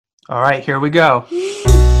All right, here we go.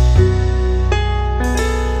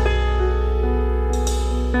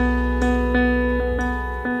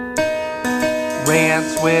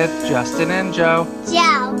 Rants with Justin and Joe.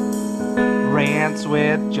 Joe. Rants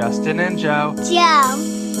with Justin and Joe. Joe.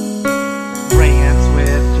 Rants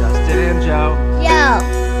with Justin and Joe. Joe.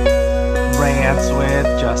 Rants with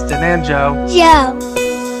Justin and Joe. Joe.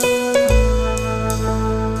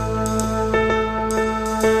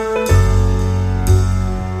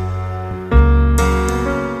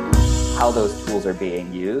 How those tools are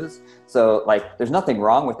being used. So like, there's nothing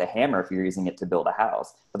wrong with a hammer if you're using it to build a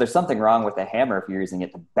house, but there's something wrong with a hammer if you're using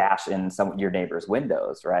it to bash in your neighbor's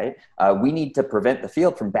windows, right? We need to prevent the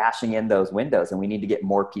field from bashing in those windows, and we need to get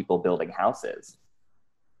more people building houses.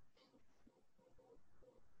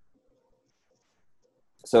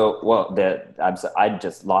 So, well, I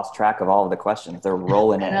just lost track of all of the questions. They're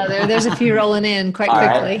rolling in. No, there's a few rolling in quite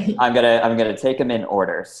quickly. Right. I'm gonna take them in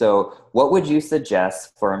order. So, what would you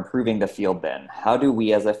suggest for improving the field then? How do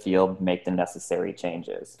we as a field make the necessary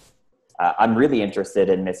changes? I'm really interested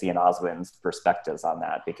in Missy and Oswin's perspectives on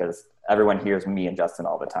that, because everyone hears me and Justin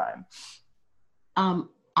all the time.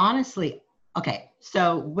 Honestly, okay.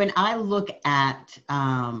 So when I look at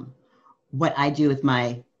what I do with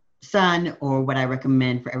my son or what I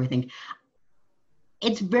recommend for everything,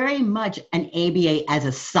 it's very much an ABA as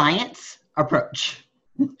a science approach,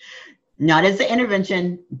 not as an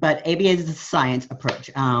intervention, but ABA as a science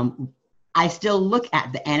approach. I still look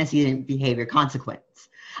at the antecedent behavior consequence.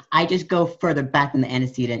 I just go further back than the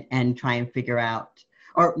antecedent and try and figure out,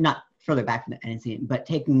 or not further back than the antecedent, but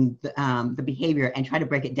taking the behavior and try to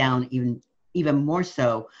break it down even more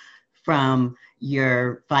so from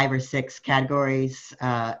your 5 or 6 categories: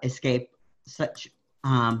 escape, such,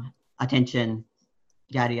 attention,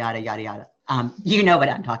 yada, yada, yada, yada. You know what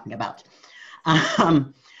I'm talking about.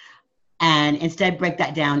 And instead break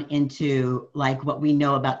that down into like what we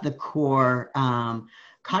know about the core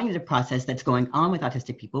cognitive process that's going on with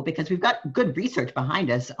autistic people, because we've got good research behind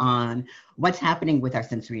us on what's happening with our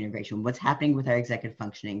sensory integration, what's happening with our executive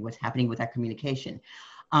functioning, what's happening with our communication.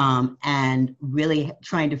 And really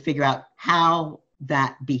trying to figure out how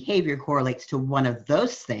that behavior correlates to one of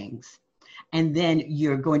those things. And then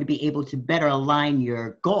you're going to be able to better align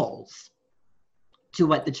your goals to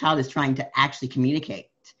what the child is trying to actually communicate.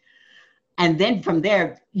 And then from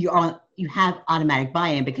there, you have automatic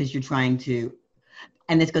buy-in, because you're trying to,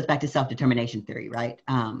 and this goes back to self-determination theory, right?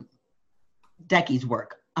 Decky's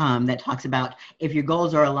work. That talks about if your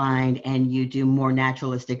goals are aligned and you do more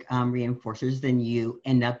naturalistic reinforcers, then you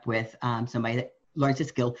end up with somebody that learns a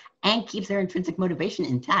skill and keeps their intrinsic motivation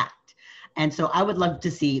intact. And so I would love to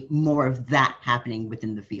see more of that happening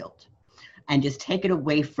within the field, and just take it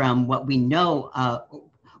away from what we know,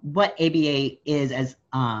 what ABA is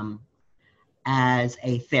as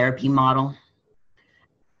a therapy model,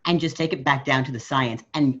 and just take it back down to the science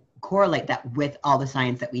and correlate that with all the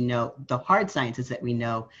science that we know, the hard sciences that we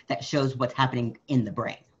know, that shows what's happening in the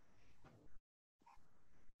brain.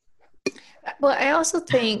 Well, I also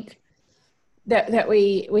think that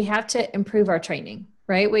we have to improve our training,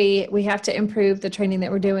 right? We have to improve the training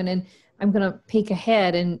that we're doing. And I'm going to peek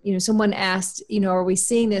ahead. And, someone asked, are we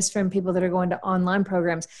seeing this from people that are going to online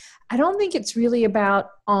programs? I don't think it's really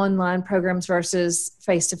about online programs versus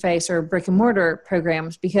face-to-face or brick and mortar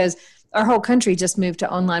programs, because our whole country just moved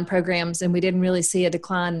to online programs, and we didn't really see a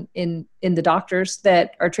decline in the doctors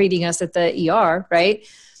that are treating us at the ER, right?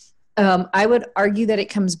 I would argue that it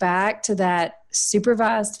comes back to that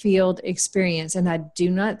supervised field experience. And I do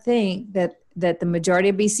not think that the majority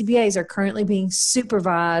of BCBAs are currently being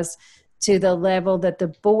supervised to the level that the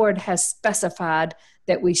board has specified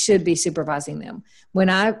that we should be supervising them. When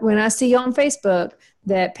I see on Facebook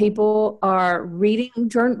that people are reading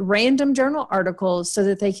random journal articles so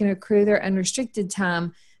that they can accrue their unrestricted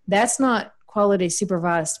time, that's not quality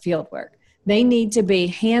supervised field work. They need to be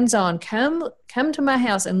hands-on. Come to my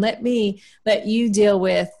house and let you deal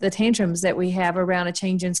with the tantrums that we have around a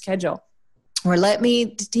change in schedule. Or let me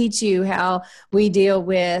teach you how we deal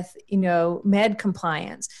with, med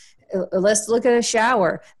compliance. Let's look at a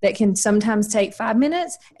shower that can sometimes take 5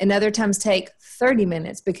 minutes and other times take 30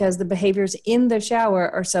 minutes because the behaviors in the shower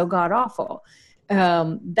are so god awful.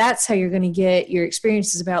 That's how you're going to get your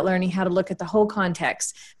experiences about learning how to look at the whole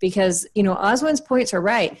context, because, Oswin's points are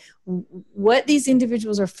right. What these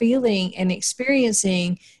individuals are feeling and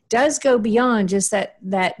experiencing does go beyond just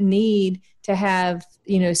that need to have,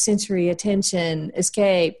 sensory attention,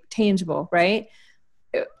 escape, tangible, right?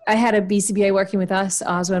 I had a BCBA working with us,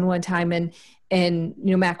 Oswin, one time, and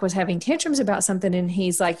Mac was having tantrums about something, and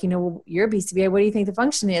he's like, you're a BCBA, what do you think the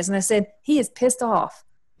function is? And I said, he is pissed off.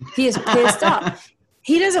 He is pissed off.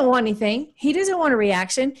 He doesn't want anything. He doesn't want a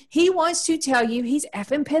reaction. He wants to tell you he's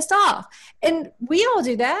effing pissed off. And we all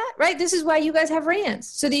do that, right? This is why you guys have rants,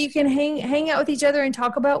 so that you can hang out with each other and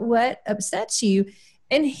talk about what upsets you.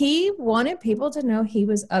 And he wanted people to know he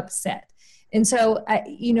was upset. And so,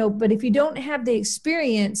 but if you don't have the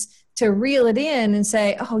experience to reel it in and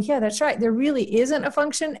say, oh yeah, that's right, there really isn't a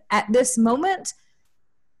function at this moment.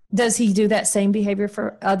 Does he do that same behavior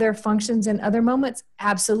for other functions and other moments?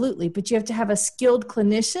 Absolutely. But you have to have a skilled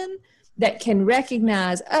clinician that can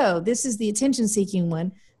recognize, oh, this is the attention-seeking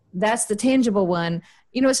one. That's the tangible one.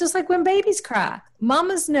 It's just like when babies cry.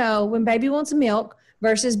 Mamas know when baby wants milk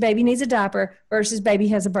versus baby needs a diaper versus baby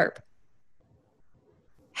has a burp.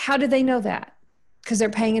 How do they know that? Because they're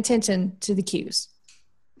paying attention to the cues.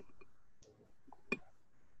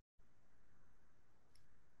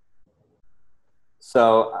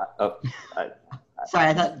 So, sorry,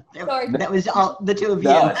 I thought that was all the two of you.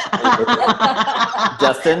 No.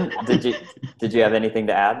 Justin, did you have anything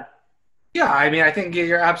to add? Yeah, I mean, I think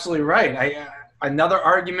you're absolutely right. Another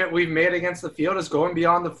argument we've made against the field is going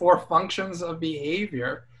beyond the 4 functions of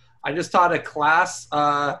behavior. I just taught a class,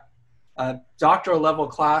 a doctoral level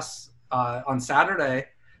class on Saturday,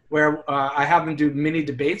 where I have them do mini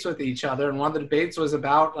debates with each other. And one of the debates was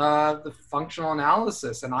about the functional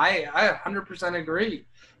analysis. And I 100% agree.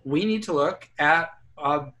 We need to look at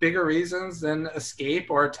bigger reasons than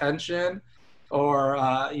escape or attention or,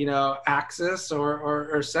 axis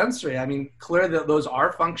or sensory. I mean, clearly that those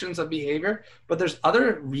are functions of behavior, but there's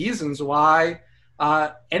other reasons why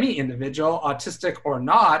any individual, autistic or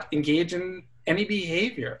not, engage in any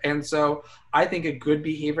behavior. And so I think a good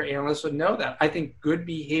behavior analyst would know that. I think good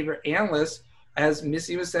behavior analysts, as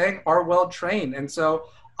Missy was saying, are well trained. And so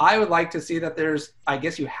I would like to see that I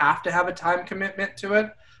guess you have to have a time commitment to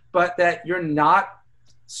it, but that you're not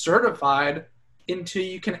certified until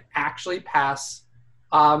you can actually pass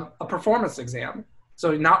a performance exam.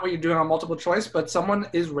 So not what you're doing on multiple choice, but someone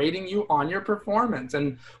is rating you on your performance.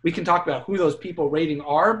 And we can talk about who those people rating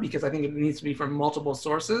are, because I think it needs to be from multiple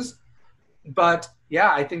sources. But yeah,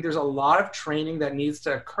 I think there's a lot of training that needs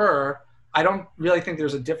to occur. I don't really think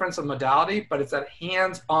there's a difference of modality, but it's that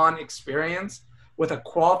hands-on experience with a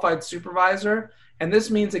qualified supervisor. And this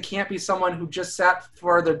means it can't be someone who just sat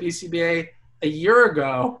for their BCBA a year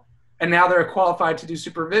ago and now they're qualified to do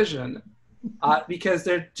supervision because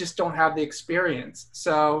they just don't have the experience.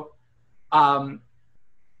 So I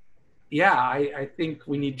think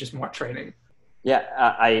we need just more training. Yeah,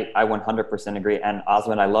 I 100% agree. And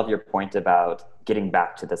Osman, I love your point about getting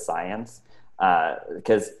back to the science,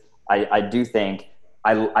 because I do think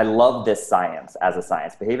I love this science as a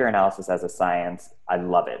science, behavior analysis as a science. I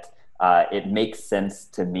love it. It makes sense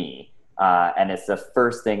to me. And it's the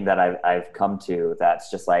first thing that I've come to that's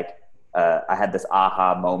just like, I had this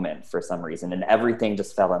aha moment for some reason, and everything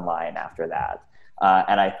just fell in line after that.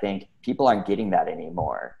 And I think people aren't getting that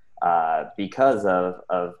anymore because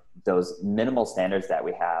of those minimal standards that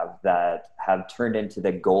we have that have turned into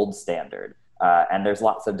the gold standard. And there's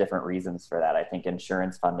lots of different reasons for that. I think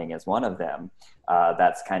insurance funding is one of them.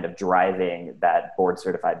 That's kind of driving that board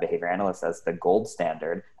certified behavior analyst as the gold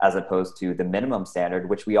standard, as opposed to the minimum standard,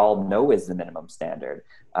 which we all know is the minimum standard.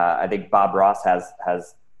 I think Bob Ross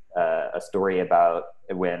has a story about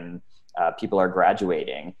when people are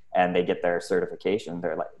graduating and they get their certification,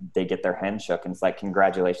 they get their hand shook, and it's like,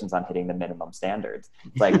 congratulations on hitting the minimum standards.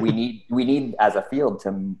 It's like we need as a field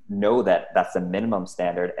to know that that's the minimum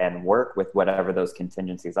standard and work with whatever those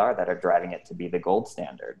contingencies are that are driving it to be the gold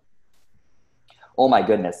standard. Oh my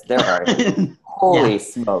goodness, there are holy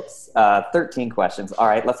smokes, 13 questions. All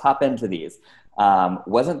right, let's hop into these.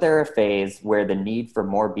 Wasn't there a phase where the need for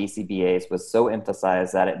more BCBAs was so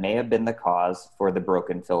emphasized that it may have been the cause for the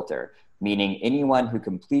broken filter? Meaning anyone who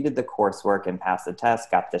completed the coursework and passed the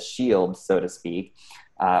test got the shield, so to speak,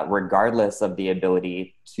 regardless of the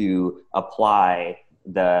ability to apply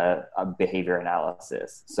the behavior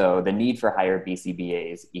analysis. So the need for higher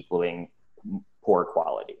BCBAs equaling poor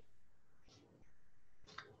quality.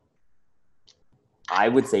 I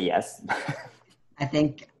would say yes. I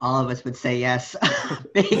think all of us would say yes,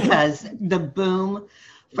 because the boom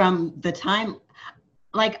from the time,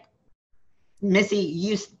 like Missy,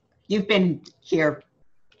 you've been here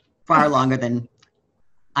far longer than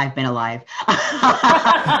I've been alive. And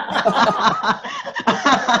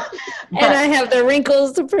I have the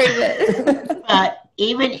wrinkles to prove it. But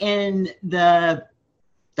even in the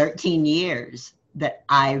 13 years that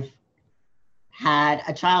I've had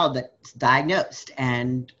a child that's diagnosed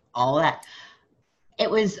and all that, it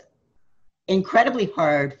was incredibly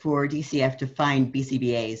hard for DCF to find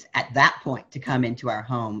BCBAs at that point to come into our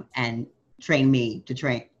home and train me to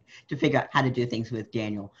to figure out how to do things with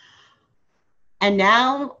Daniel. And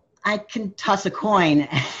now I can toss a coin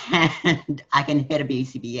and I can hit a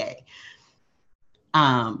BCBA.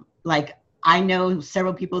 Like I know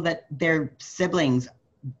several people that their siblings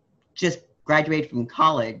just graduated from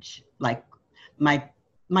college, like my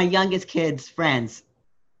youngest kid's friends'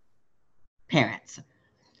 parents.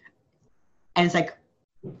 And it's like,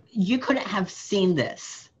 you couldn't have seen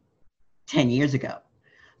this 10 years ago.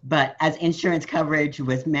 But as insurance coverage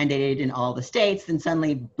was mandated in all the states, then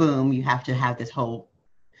suddenly, boom, you have to have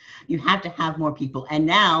you have to have more people. And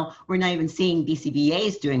now we're not even seeing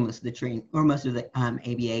BCBAs doing most of the training or most of the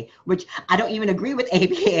ABA, which I don't even agree with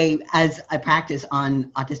ABA as a practice on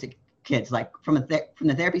autistic kids. Like from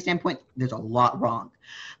the therapy standpoint, there's a lot wrong.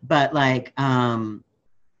 But like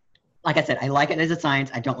I said, I like it as a science.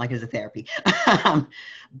 I don't like it as a therapy.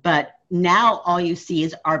 But now all you see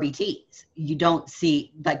is RBTs. You don't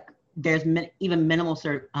see, like, there's even minimal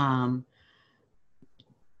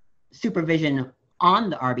supervision on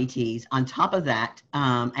the RBTs on top of that.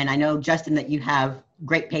 And I know, Justin, that you have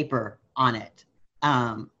great paper on it.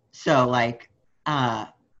 So like,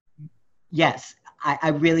 yes, I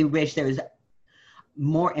really wish there was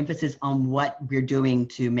more emphasis on what we're doing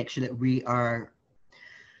to make sure that we are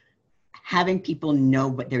having people know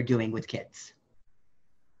what they're doing with kids.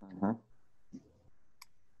 Mm-hmm.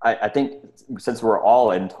 I think since we're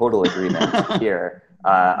all in total agreement here,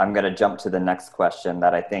 I'm going to jump to the next question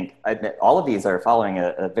that I think all of these are following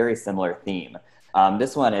a very similar theme.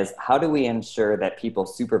 This one is, how do we ensure that people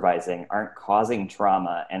supervising aren't causing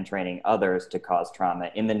trauma and training others to cause trauma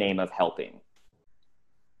in the name of helping?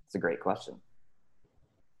 It's a great question.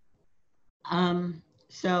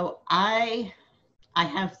 So I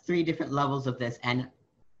have 3 different levels of this, and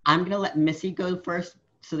I'm going to let Missy go first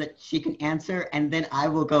so that she can answer, and then I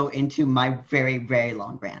will go into my very, very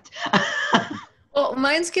long rant. Well,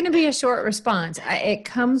 mine's going to be a short response. It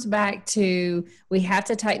comes back to, we have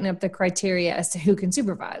to tighten up the criteria as to who can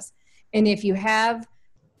supervise. And if you have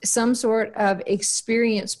some sort of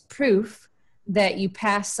experience proof that you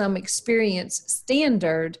pass some experience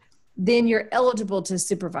standard, then you're eligible to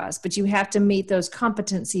supervise, but you have to meet those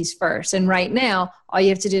competencies first. And right now, all you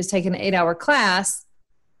have to do is take an 8-hour class,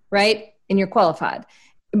 right? And you're qualified.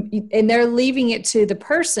 And they're leaving it to the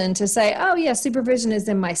person to say, oh yeah, supervision is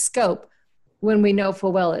in my scope, when we know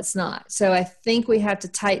full well it's not. So I think we have to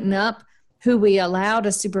tighten up who we allow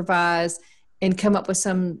to supervise and come up with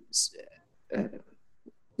some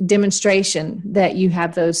demonstration that you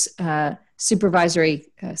have those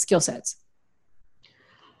supervisory skill sets.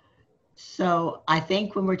 So I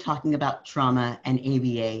think when we're talking about trauma and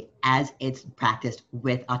ABA as it's practiced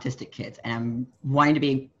with autistic kids, and I'm wanting to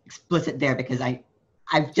be explicit there because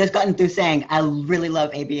I've just gotten through saying I really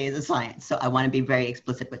love ABA as a science, so I want to be very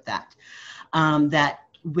explicit with that. That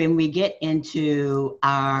when we get into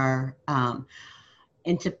our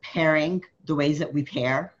into pairing, the ways that we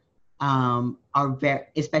pair are very,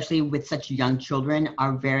 especially with such young children,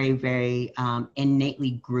 are very, very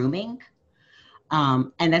innately grooming.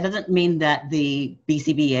 And that doesn't mean that the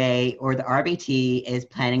BCBA or the RBT is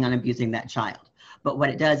planning on abusing that child. But what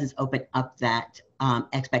it does is open up that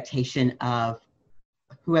expectation of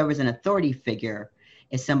whoever's an authority figure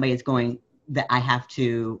is somebody is going, that I have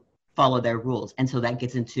to follow their rules. And so that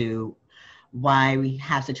gets into why we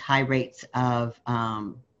have such high rates of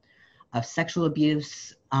sexual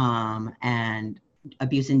abuse and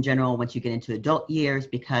abuse in general once you get into adult years,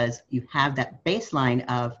 because you have that baseline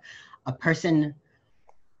of a person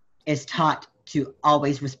is taught to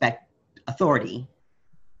always respect authority.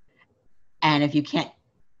 And if you can't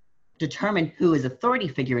determine who is authority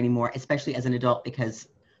figure anymore, especially as an adult, because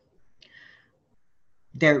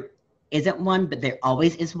there isn't one, but there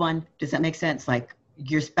always is one. Does that make sense? Like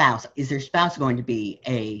your spouse, is your spouse going to be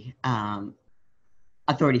a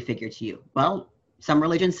authority figure to you? Well, some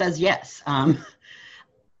religion says yes.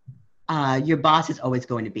 Your boss is always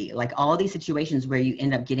going to be, like, all these situations where you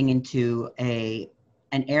end up getting into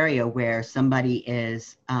an area where somebody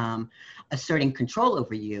is asserting control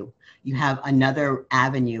over you. You have another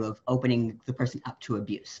avenue of opening the person up to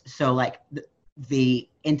abuse. So like the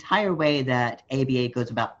entire way that ABA goes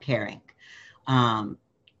about pairing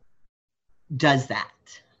does that.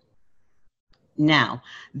 Now,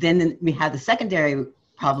 then we have the secondary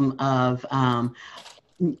problem of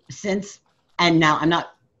and now I'm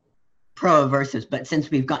not pro aversives, but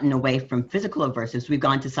since we've gotten away from physical aversives, we've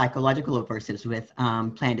gone to psychological aversives with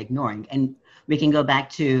planned ignoring. And we can go back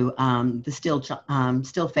to the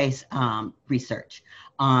still face research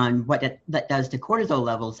on what that does to cortisol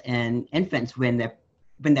levels in infants when the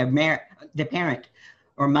parent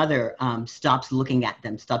or mother stops looking at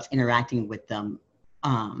them, stops interacting with them,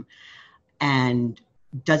 and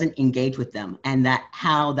doesn't engage with them, and that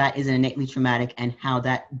how that is innately traumatic, and how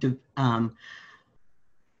that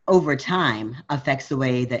over time affects the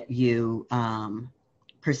way that you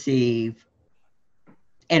perceive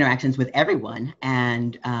interactions with everyone,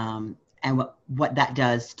 and what that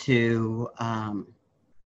does to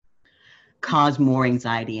cause more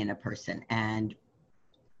anxiety in a person, and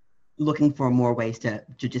looking for more ways to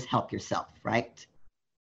just help yourself, right?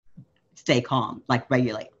 Stay calm, like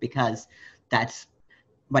regulate, because that's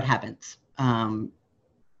what happens,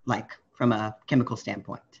 like from a chemical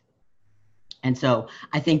standpoint. And so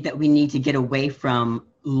I think that we need to get away from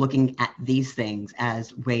looking at these things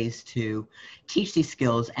as ways to teach these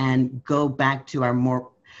skills, and go back to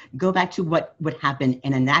what would happen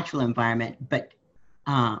in a natural environment, but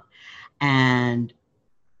and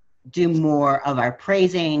do more of our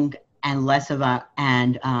praising and less of our,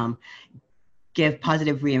 and give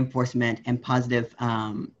positive reinforcement and positive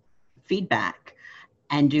feedback,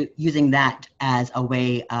 and using that as a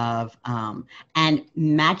way of and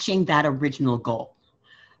matching that original goal.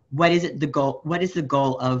 What is the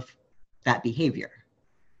goal of that behavior?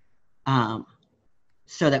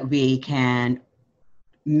 So that we can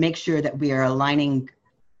make sure that we are aligning,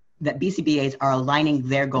 that BCBAs are aligning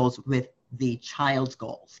their goals with the child's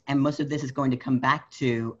goals. And most of this is going to come back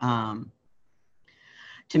to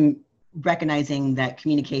recognizing that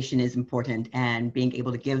communication is important, and being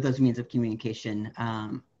able to give those means of communication,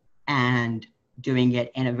 and doing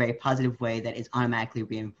it in a very positive way that is automatically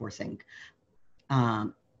reinforcing,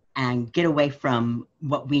 and get away from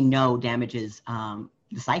what we know damages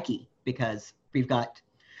the psyche, because we've got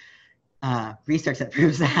research that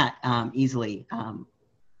proves that easily,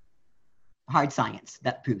 hard science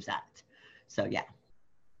that proves that. So yeah.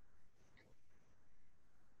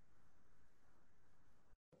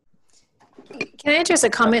 Can I address a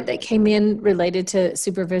comment that came in related to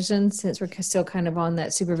supervision, since we're still kind of on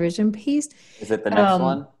that supervision piece? Is it the next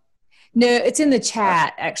one? No, it's in the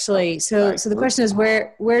chat actually. So the question is,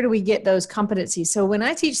 where do we get those competencies? So when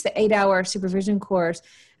I teach the 8-hour supervision course,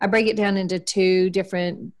 I break it down into 2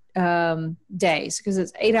 different days, because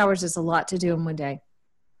it's 8 hours is a lot to do in one day.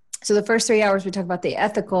 So the first 3 hours, we talk about the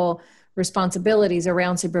ethical responsibilities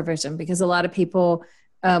around supervision, because a lot of people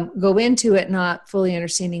go into it not fully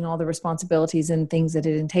understanding all the responsibilities and things that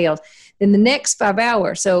it entails. Then the next 5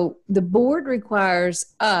 hours, so the board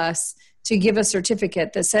requires us to give a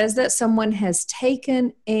certificate that says that someone has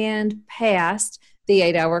taken and passed the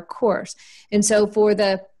 8-hour course. And so for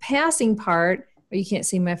the passing part, you can't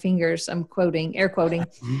see my fingers, I'm quoting, air quoting.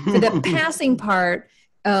 For the passing part,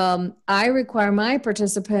 I require my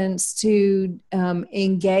participants to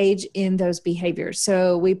engage in those behaviors.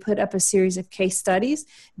 So we put up a series of case studies,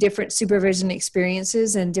 different supervision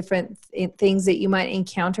experiences, and different things that you might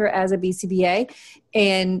encounter as a BCBA.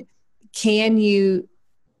 And can you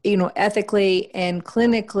ethically and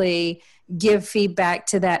clinically give feedback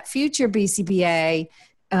to that future BCBA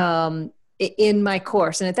in my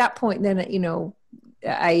course? And at that point, then,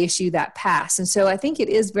 I issue that pass. And so I think it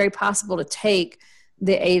is very possible to take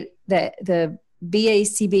the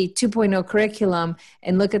BACB 2.0 curriculum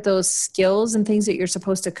and look at those skills and things that you're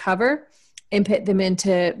supposed to cover, and put them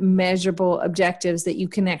into measurable objectives that you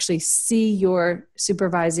can actually see your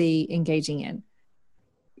supervisee engaging in.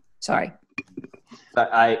 Sorry.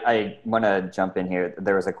 I want to jump in here.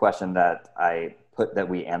 There was a question that I put that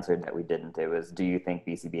we answered that we didn't. It was, do you think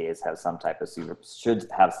BCBAs have some type of should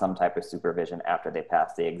have some type of supervision after they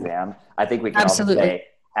pass the exam? I think we can Absolutely. all say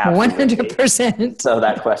absolutely. 100%. So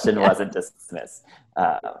that question wasn't dismissed.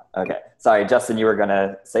 Okay. Sorry, Justin, you were going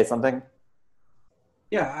to say something?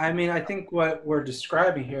 Yeah, I mean, I think what we're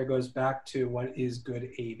describing here goes back to what is good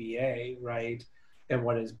ABA, right? And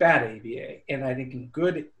what is bad ABA. And I think in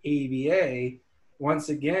good ABA, once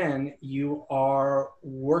again, you are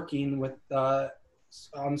working with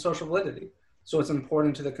on social validity. So it's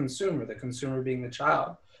important to the consumer being the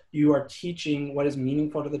child. You are teaching what is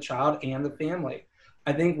meaningful to the child and the family.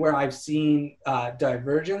 I think where I've seen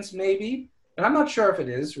divergence maybe, and I'm not sure if it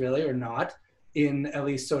is really or not, in at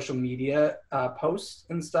least social media posts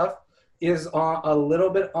and stuff, is a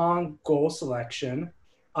little bit on goal selection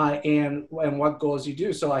and what goals you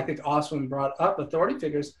do. So I think Oswin brought up authority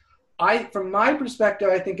figures. From my perspective,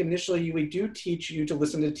 I think initially we do teach you to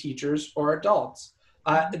listen to teachers or adults.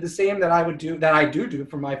 The same that I do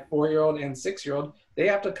for my 4-year-old and 6-year-old. They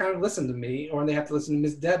have to kind of listen to me, or they have to listen to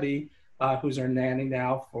Miss Debbie, who's our nanny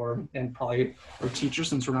now and probably our teacher,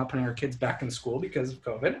 since we're not putting our kids back in school because of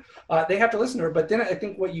COVID. They have to listen to her. But then I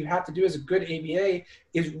think what you have to do as a good ABA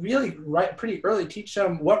is really pretty early teach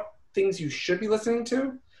them what things you should be listening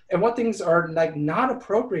to and what things are like not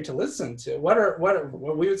appropriate to listen to,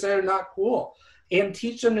 what we would say are not cool, and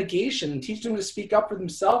teach them negation and teach them to speak up for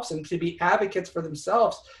themselves and to be advocates for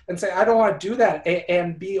themselves and say, I don't want to do that,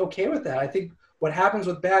 and be okay with that. I think what happens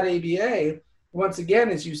with bad ABA, once again,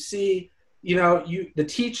 is you see, the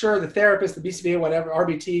teacher, the therapist, the BCBA, whatever,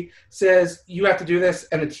 RBT says you have to do this,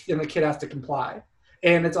 and the kid has to comply.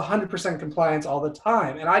 And it's 100% compliance all the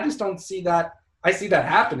time. And I just don't see that. I see that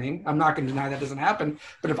happening. I'm not going to deny that doesn't happen.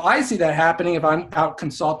 But if I see that happening, if I'm out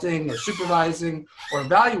consulting or supervising or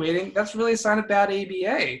evaluating, that's really a sign of bad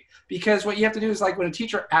ABA. Because what you have to do is, like, when a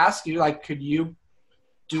teacher asks you, like, could you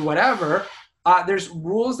do whatever, there's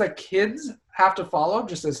rules that kids have to follow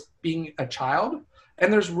just as being a child.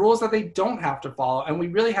 And there's rules that they don't have to follow. And we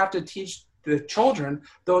really have to teach the children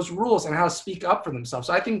those rules and how to speak up for themselves.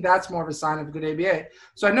 So I think that's more of a sign of a good ABA.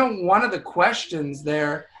 So I know one of the questions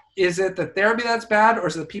there, is it the therapy that's bad, or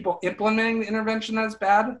is it the people implementing the intervention that's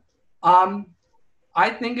bad? I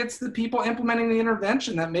think it's the people implementing the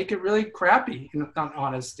intervention that make it really crappy, in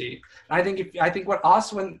honesty. And I think what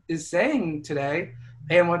Oswin is saying today,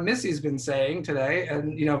 and what Missy's been saying today,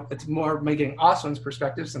 and it's more making Oswin's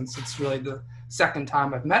perspective since it's really the second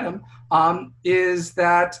time I've met him, is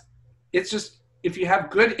that it's just, if you have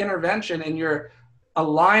good intervention and you're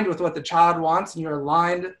aligned with what the child wants, and you're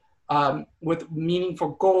aligned with meaningful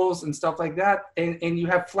goals and stuff like that, and you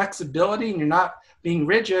have flexibility and you're not being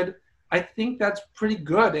rigid, I think that's pretty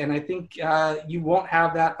good. And I think you won't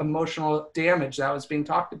have that emotional damage that was being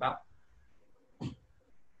talked about.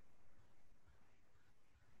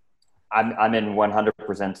 I'm in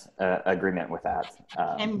 100% agreement with that.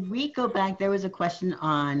 And we go back, there was a question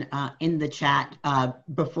on in the chat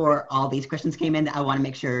before all these questions came in that I want to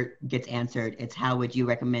make sure gets answered. It's how would you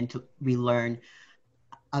recommend we learn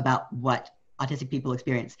about what autistic people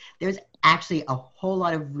experience? There's actually a whole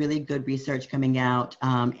lot of really good research coming out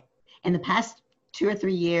in the past 2 or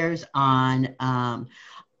 3 years on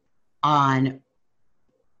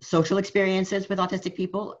social experiences with autistic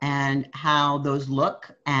people and how those look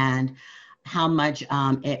and how much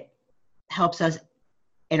it helps us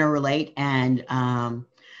interrelate, and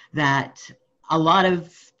that a lot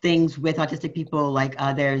of things with autistic people, like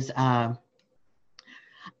there's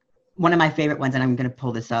one of my favorite ones, and I'm going to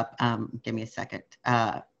pull this up. Give me a second.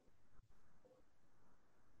 Here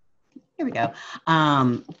we go.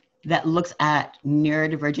 That looks at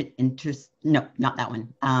neurodivergent interest. No, not that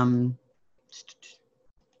one.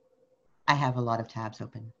 I have a lot of tabs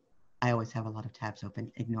open. I always have a lot of tabs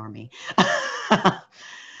open. Ignore me.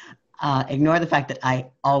 Ignore the fact that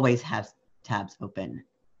I always have tabs open.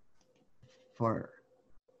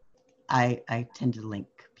 I tend to link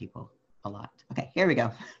people a lot. Okay, here we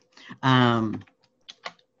go.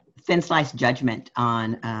 Thin slice judgment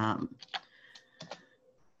on,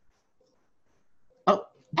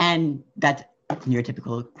 and that's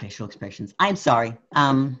neurotypical facial expressions. I'm sorry.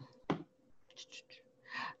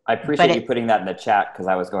 I appreciate you putting that in the chat, because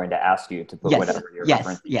I was going to ask you to put whatever you're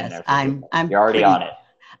referencing in there. You're already on it.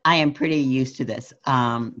 I am pretty used to this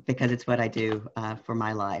because it's what I do for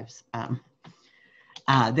my lives.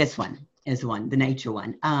 This one is one, the nature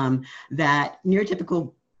one, that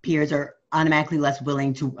neurotypical peers are automatically less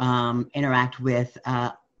willing to interact with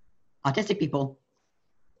autistic people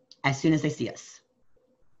as soon as they see us.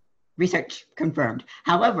 Research confirmed.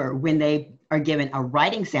 However, when they are given a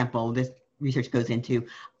writing sample, this research goes into,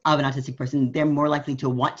 of an autistic person, they're more likely to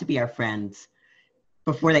want to be our friends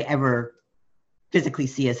before they ever physically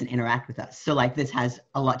see us and interact with us. So like this has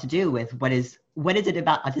a lot to do with what is it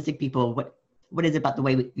about autistic people, what is it about the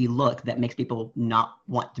way we look that makes people not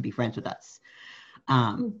want to be friends with us?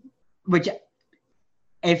 Which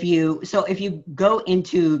if you go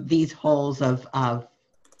into these holes of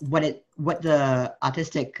what the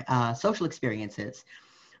autistic social experience is,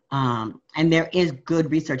 and there is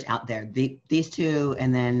good research out there. These two,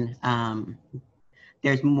 and then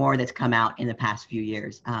there's more that's come out in the past few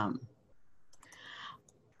years.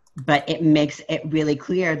 But it makes it really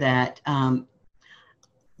clear that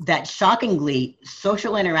that shockingly,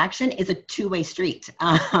 social interaction is a two-way street.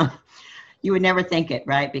 You would never think it,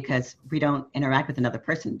 right? Because we don't interact with another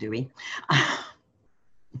person, do we?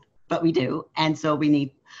 But we do, and so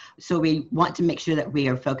we want to make sure that we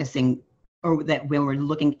are focusing, or that when we're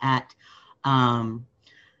looking at,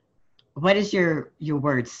 what is your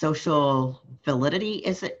word? Social validity,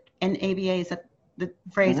 is it in ABA? Is that the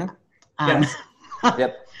phrase? Mm-hmm. Yes.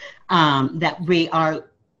 Yep. That we are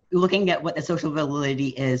looking at what the social validity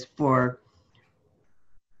is for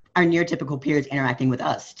our neurotypical peers interacting with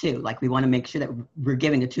us too. Like we want to make sure that we're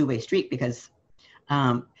giving a two-way street, because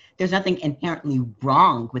there's nothing inherently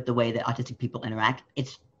wrong with the way that autistic people interact.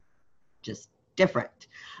 It's just different.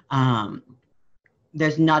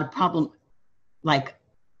 There's not a problem. Like,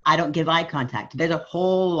 I don't give eye contact. There's a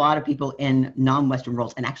whole lot of people in non-Western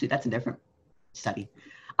worlds, and actually that's a different study.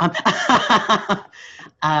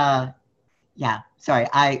 Yeah, sorry,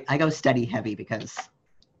 I go study heavy because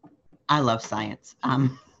I love science.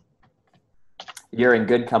 You're in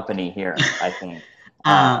good company here, I think.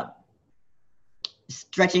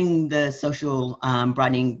 Stretching the social,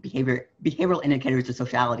 broadening behavioral indicators of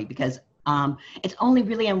sociality, because it's only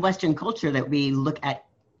really in Western culture that we look at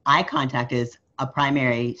eye contact as a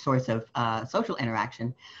primary source of social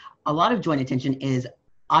interaction. A lot of joint attention is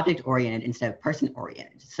object-oriented instead of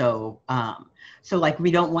person-oriented. So, like,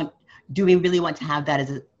 do we really want to have that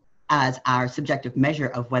as our subjective measure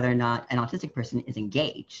of whether or not an autistic person is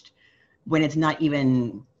engaged, when it's not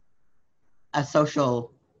even a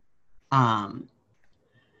social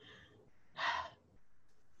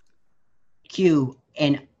cue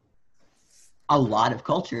in a lot of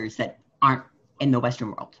cultures that aren't in the Western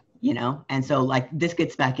world, you know? And so, like, this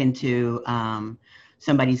gets back into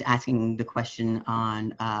somebody's asking the question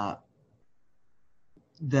on how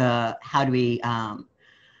do we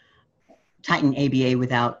tighten ABA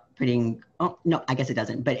without putting, oh, no, I guess it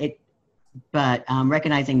doesn't, but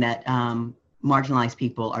recognizing that marginalized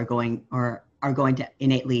people are going to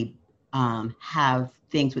innately have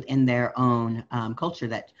things within their own culture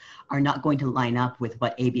that are not going to line up with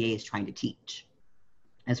what ABA is trying to teach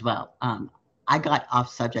as well. I got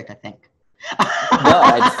off subject, I think.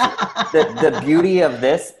 No, the beauty of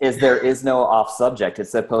this is there is no off subject. It's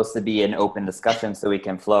supposed to be an open discussion so we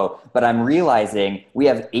can flow. But I'm realizing we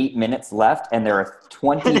have 8 minutes left and there are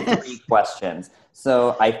 23 questions.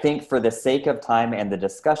 So I think for the sake of time and the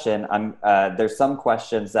discussion, there's some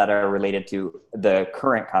questions that are related to the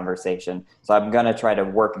current conversation. So I'm going to try to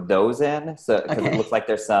work those in. So because it looks like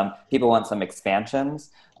there's some people want some expansions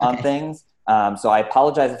on things. So I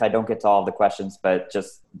apologize if I don't get to all the questions, but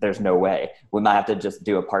just there's no way. We might have to just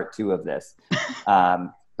do a part 2 of this.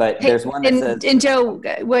 But there's one that says... And Joe,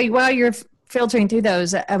 while you're filtering through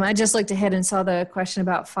those, I just looked ahead and saw the question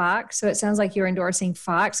about Fox. So it sounds like you're endorsing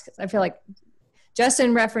Fox. I feel like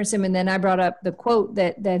Justin referenced him, and then I brought up the quote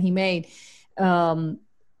that he made.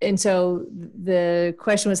 And so the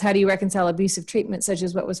question was, how do you reconcile abusive treatment such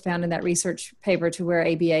as what was found in that research paper to where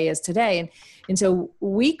ABA is today? And so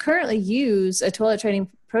we currently use a toilet training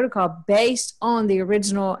protocol based on the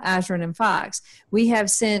original Azrin and Fox. We have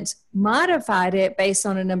since modified it based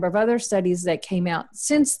on a number of other studies that came out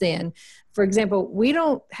since then. For example, we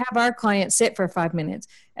don't have our clients sit for 5 minutes.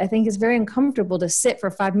 I think it's very uncomfortable to sit for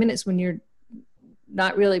 5 minutes when you're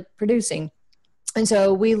not really producing. And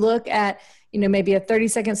so we look at, maybe a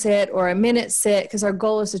 30-second sit or a minute sit, because our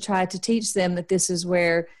goal is to try to teach them that this is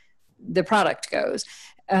where the product goes.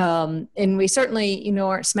 And we certainly,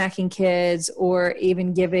 aren't smacking kids or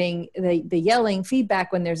even giving the yelling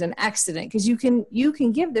feedback when there's an accident, because you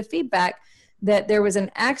can give the feedback that there was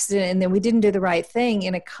an accident and then we didn't do the right thing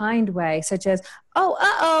in a kind way, such as,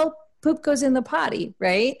 poop goes in the potty,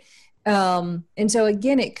 right? And so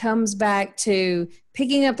again, it comes back to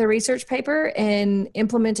picking up the research paper and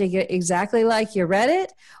implementing it exactly like you read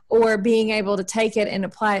it, or being able to take it and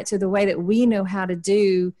apply it to the way that we know how to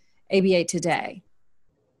do ABA today.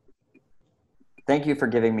 Thank you for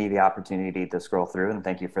giving me the opportunity to scroll through, and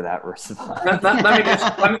thank you for that response.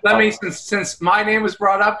 let me since my name was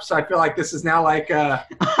brought up, so I feel like this is now like a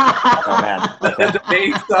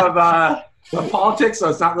debate of the politics, so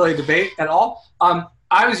it's not really a debate at all.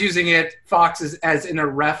 I was using it, Fox, as in a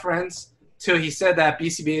reference to, he said that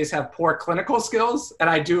BCBAs have poor clinical skills, and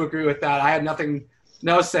I do agree with that. I had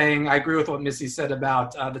no saying. I agree with what Missy said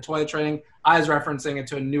about the toilet training. I was referencing it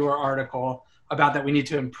to a newer article about that we need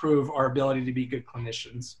to improve our ability to be good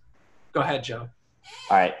clinicians. Go ahead, Joe.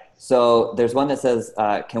 All right. So there's one that says,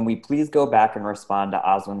 can we please go back and respond to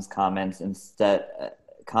Oswin's comments instead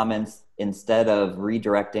of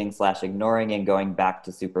redirecting / ignoring and going back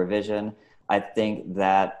to supervision? I think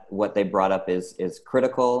that what they brought up is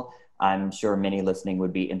critical. I'm sure many listening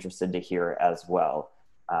would be interested to hear as well.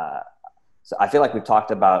 So I feel like we've talked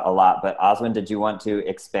about a lot, but Oswin, did you want to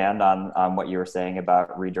expand on what you were saying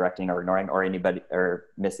about redirecting or ignoring, or anybody, or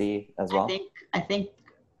Missy as well?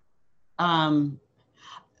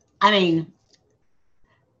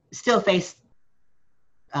 Still Face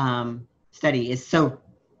study is so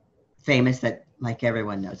famous that like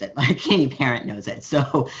everyone knows it, like any parent knows it.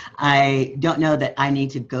 So I don't know that I need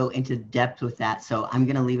to go into depth with that. So I'm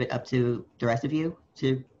going to leave it up to the rest of you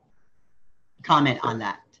to comment on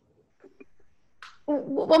that.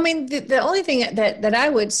 Well, I mean, the only thing that I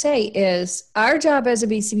would say is our job as a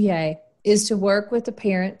BCBA is to work with the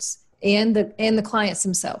parents and the clients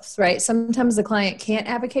themselves, right? Sometimes the client can't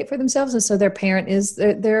advocate for themselves, and so their parent is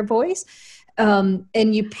their voice. And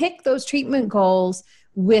you pick those treatment goals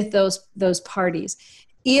with those parties.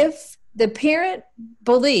 If the parent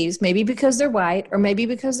believes, maybe because they're white, or maybe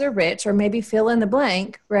because they're rich, or maybe fill in the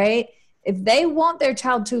blank, right? If they want their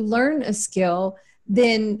child to learn a skill,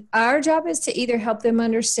 then our job is to either help them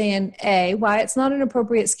understand, A, why it's not an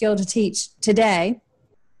appropriate skill to teach today,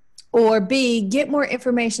 or B, get more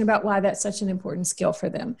information about why that's such an important skill for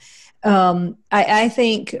them. I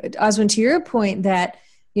think, Oswin, to your point that,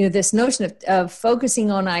 this notion of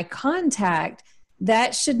focusing on eye contact,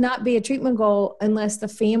 that should not be a treatment goal unless the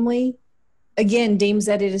family, again, deems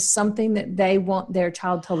that it is something that they want their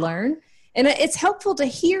child to learn. And it's helpful to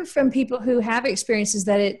hear from people who have experiences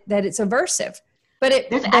that it's aversive.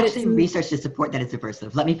 There's actually research to support that it's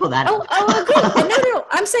aversive. Let me pull that up. Okay. No.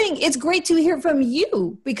 I'm saying it's great to hear from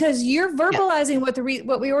you because you're verbalizing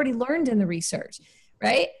what we already learned in the research,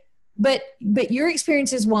 right? But your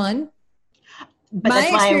experience is one. But my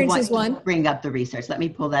that's why experience I want is one. to bring up the research. Let me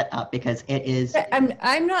pull that up because it is.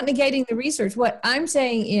 I'm not negating the research. What I'm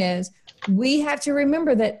saying is we have to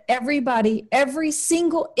remember that every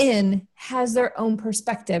single N has their own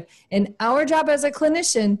perspective. And our job as a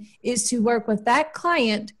clinician is to work with that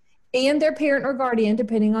client and their parent or guardian,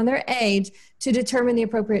 depending on their age, to determine the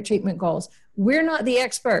appropriate treatment goals. We're not the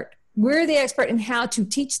expert. We're the expert in how to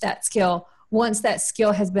teach that skill once that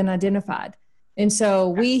skill has been identified. And so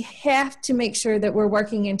we have to make sure that we're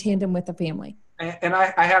working in tandem with the family. And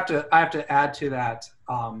I have to add to that,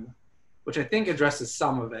 which I think addresses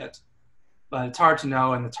some of it, but it's hard to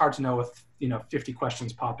know, and it's hard to know with 50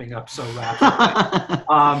 questions popping up so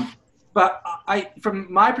rapidly. But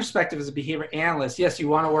from my perspective as a behavior analyst, yes, you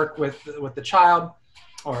want to work with the child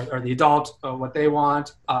or the adult, what they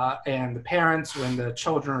want, and the parents when the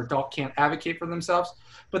children or adult can't advocate for themselves.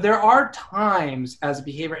 But there are times as a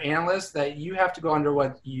behavior analyst that you have to go under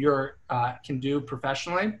what you can do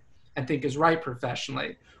professionally and think is right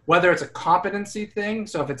professionally, whether it's a competency thing.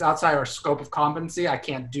 So if it's outside our scope of competency, I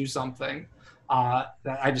can't do something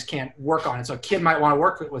that I just can't work on it. So a kid might want to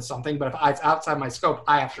work with something, but if it's outside my scope,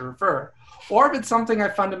 I have to refer. Or if it's something I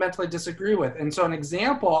fundamentally disagree with. And so an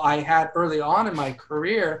example I had early on in my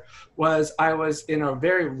career was I was in a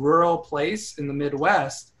very rural place in the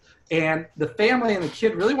Midwest, and the family and the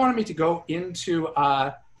kid really wanted me to go into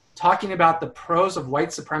talking about the pros of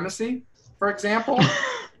white supremacy, for example.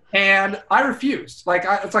 And I refused.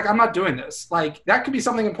 It's like, I'm not doing this. Like, that could be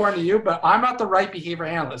something important to you, but I'm not the right behavior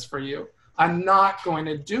analyst for you. I'm not going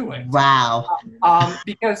to do it. Wow.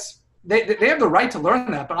 Because they have the right to learn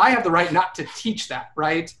that, but I have the right not to teach that,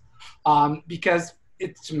 right? Because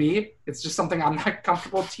to me, it's just something I'm not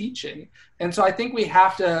comfortable teaching. And so I think we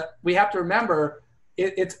have to remember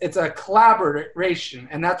it's a collaboration,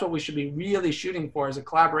 and that's what we should be really shooting for, is a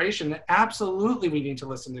collaboration. Absolutely, we need to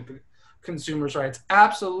listen to consumers' rights.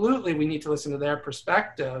 Absolutely, we need to listen to their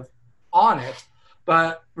perspective on it.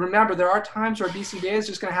 But remember, there are times where BCBA is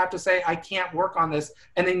just going to have to say, I can't work on this,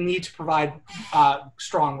 and they need to provide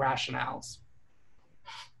strong rationales.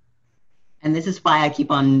 And this is why I keep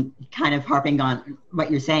on kind of harping on what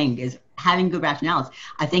you're saying is having good rationales.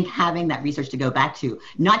 I think having that research to go back to,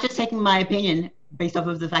 not just taking my opinion based off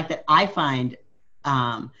of the fact that I find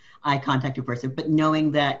eye contact aversive, but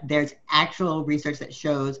knowing that there's actual research that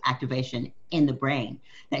shows activation in the brain,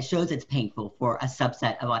 that shows it's painful for a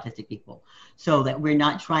subset of autistic people, so that we're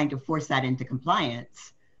not trying to force that into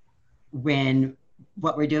compliance when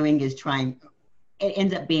what we're doing is it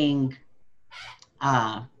ends up being,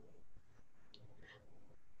 oh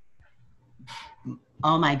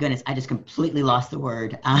my goodness, I just completely lost the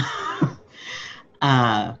word.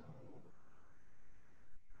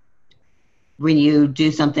 When you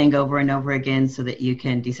do something over and over again so that you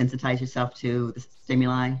can desensitize yourself to the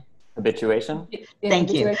stimuli. Habituation?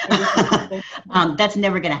 Thank you. That's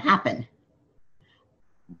never going to happen.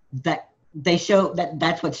 That they show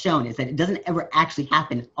that's what's shown, is that it doesn't ever actually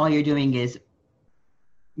happen. All you're doing is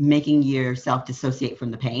making yourself dissociate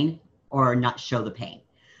from the pain or not show the pain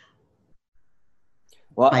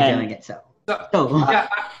by doing it. Yeah,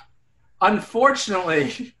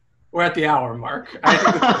 unfortunately, we're at the hour mark. I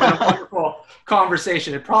think it's been a wonderful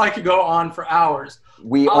conversation. It probably could go on for hours.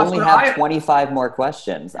 We only have 25 more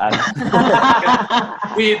questions.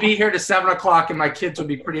 We'd be here to 7 o'clock, and my kids would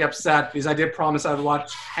be pretty upset because I did promise I would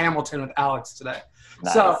watch Hamilton with Alex today.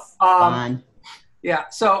 Nice. So, yeah.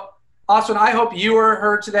 So, Oswin, I hope you were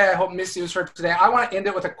heard today. I hope Missy was heard today. I want to end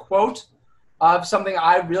it with a quote of something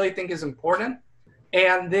I really think is important,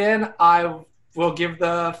 and then I will give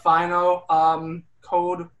the final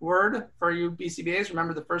code word for you BCBAs.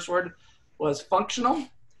 Remember, the first word was functional.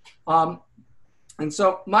 And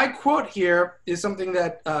so my quote here is something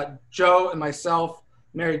that Joe and myself,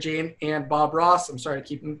 Mary Jane, and Bob Ross, I'm sorry to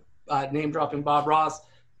keep name dropping Bob Ross,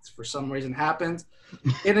 it's for some reason happens.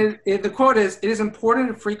 The quote is, "It is important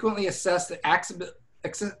to frequently assess the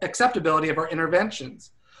acceptability of our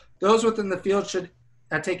interventions. Those within the field should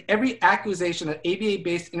take every accusation that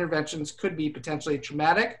ABA-based interventions could be potentially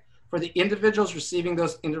traumatic for the individuals receiving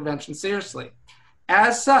those interventions seriously.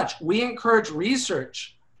 As such, we encourage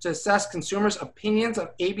research to assess consumers' opinions of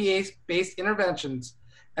ABA-based interventions,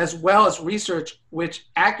 as well as research which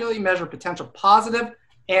accurately measure potential positive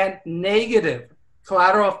and negative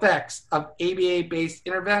collateral effects of ABA-based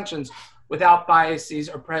interventions without biases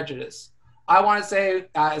or prejudice." I want to say,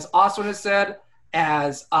 as Oswin has said,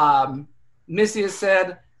 as Missy has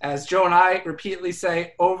said, as Joe and I repeatedly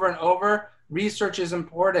say over and over, research is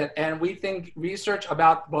important. And we think research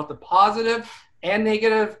about both the positive and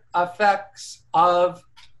negative effects of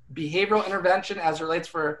behavioral intervention as it relates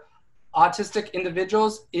for autistic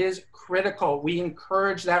individuals is critical. We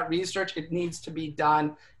encourage that research. It needs to be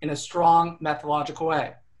done in a strong methodological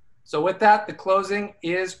way. So with that, the closing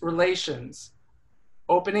is relations.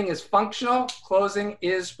 Opening is functional, closing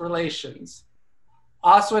is relations.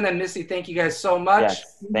 Oswin and Missy, thank you guys so much.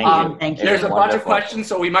 Yes, thank you. Thank you. There's a bunch of Wonderful. questions,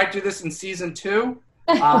 so we might do this in season 2.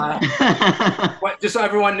 Just so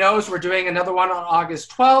everyone knows, we're doing another one on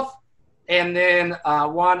August 12th, and then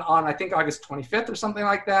one on, I think, August 25th or something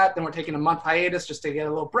like that. Then we're taking a month hiatus just to get a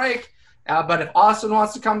little break. But if Austin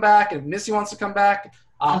wants to come back, if Missy wants to come back,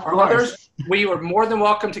 or others, we are more than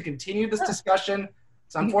welcome to continue this discussion.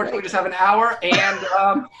 So unfortunately, we just have an hour, and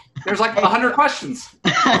there's like 100 questions.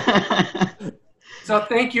 So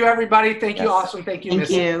thank you, everybody. Thank you, Austin. Thank you,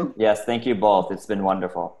 Missy. Thank you. Yes, thank you both. It's been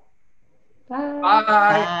wonderful. Bye. Bye.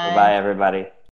 Bye. Bye, everybody.